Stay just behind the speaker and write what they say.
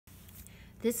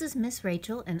This is Miss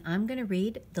Rachel, and I'm going to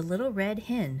read The Little Red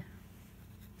Hen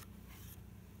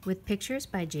with pictures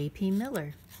by J.P.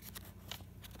 Miller.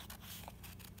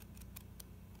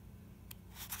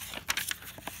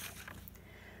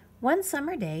 One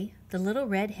summer day, the little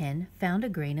red hen found a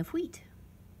grain of wheat.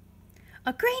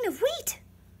 "A grain of wheat!"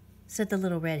 said the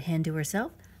little red hen to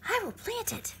herself. "I will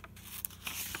plant it."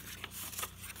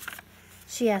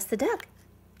 She asked the duck,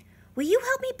 "Will you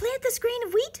help me plant this grain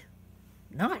of wheat?"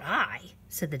 "Not I,"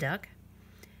 said the duck.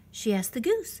 She asked the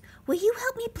goose, "Will you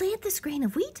help me plant this grain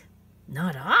of wheat?"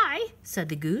 "Not I," said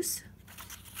the goose.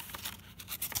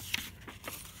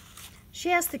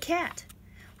 She asked the cat,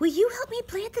 "Will you help me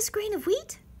plant this grain of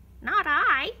wheat?" "Not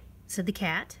I," said the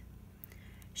cat.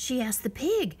 She asked the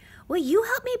pig, "Will you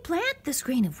help me plant this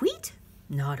grain of wheat?"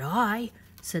 "Not I,"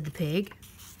 said the pig.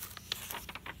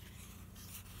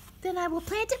 "Then I will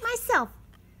plant it myself,"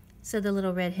 said the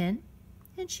little red hen,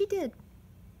 and she did.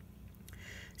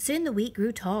 Soon the wheat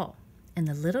grew tall, and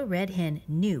the little red hen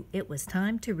knew it was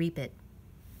time to reap it.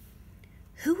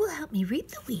 "Who will help me reap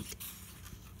the wheat?"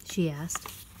 she asked.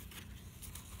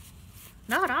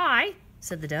 "Not I,"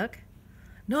 said the duck.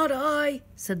 "Not I,"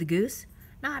 said the goose.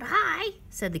 "Not I,"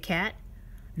 said the cat.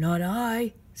 "Not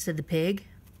I," said the pig.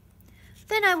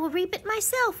 "Then I will reap it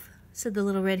myself," said the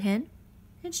little red hen,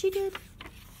 and she did.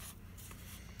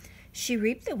 She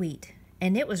reaped the wheat,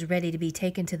 and it was ready to be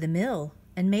taken to the mill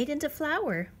and made into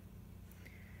flour.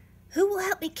 "Who will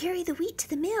help me carry the wheat to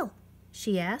the mill?"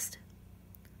 she asked.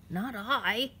 "Not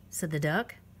I," said the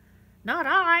duck. "Not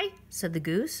I," said the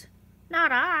goose.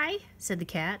 "Not I," said the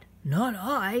cat. "Not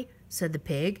I," said the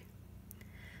pig.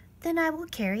 "Then I will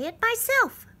carry it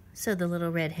myself," said the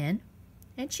little red hen,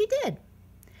 and she did.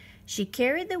 She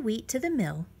carried the wheat to the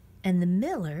mill, and the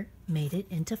miller made it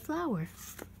into flour.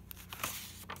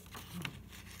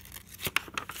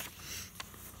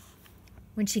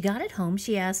 When she got it home,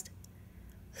 she asked,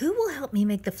 "Who will help me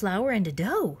make the flour into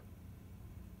dough?"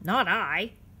 "Not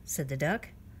I," said the duck.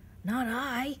 "Not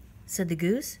I," said the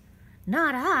goose.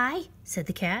 "Not I," said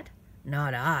the cat.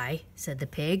 "Not I," said the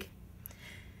pig.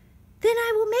 "Then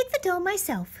I will make the dough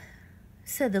myself,"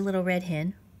 said the little red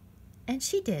hen, and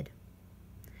she did.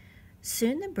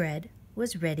 Soon the bread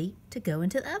was ready to go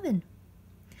into the oven.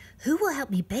 "Who will help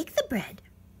me bake the bread?"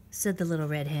 said the little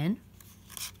red hen.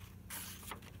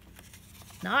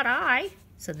 "Not I,"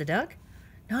 said the duck.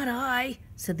 "Not I,"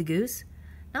 said the goose.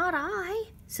 "Not I,"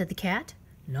 said the cat.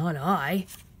 "Not I,"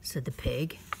 said the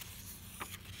pig.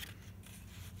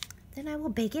 "Then I will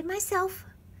bake it myself,"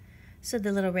 said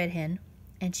the little red hen,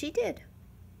 and she did.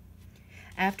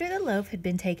 After the loaf had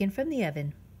been taken from the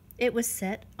oven, it was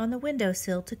set on the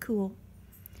windowsill to cool.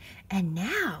 "And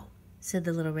now," said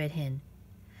the little red hen,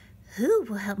 "who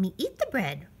will help me eat the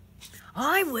bread?"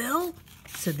 "I will,"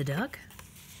 said the duck.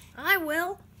 "I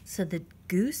will," said the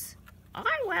goose.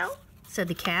 "I will," said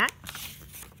the cat.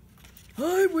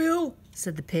 "I will,"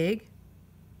 said the pig.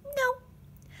 "No,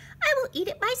 I will eat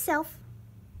it myself,"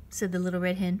 said the little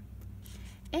red hen,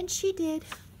 and she did.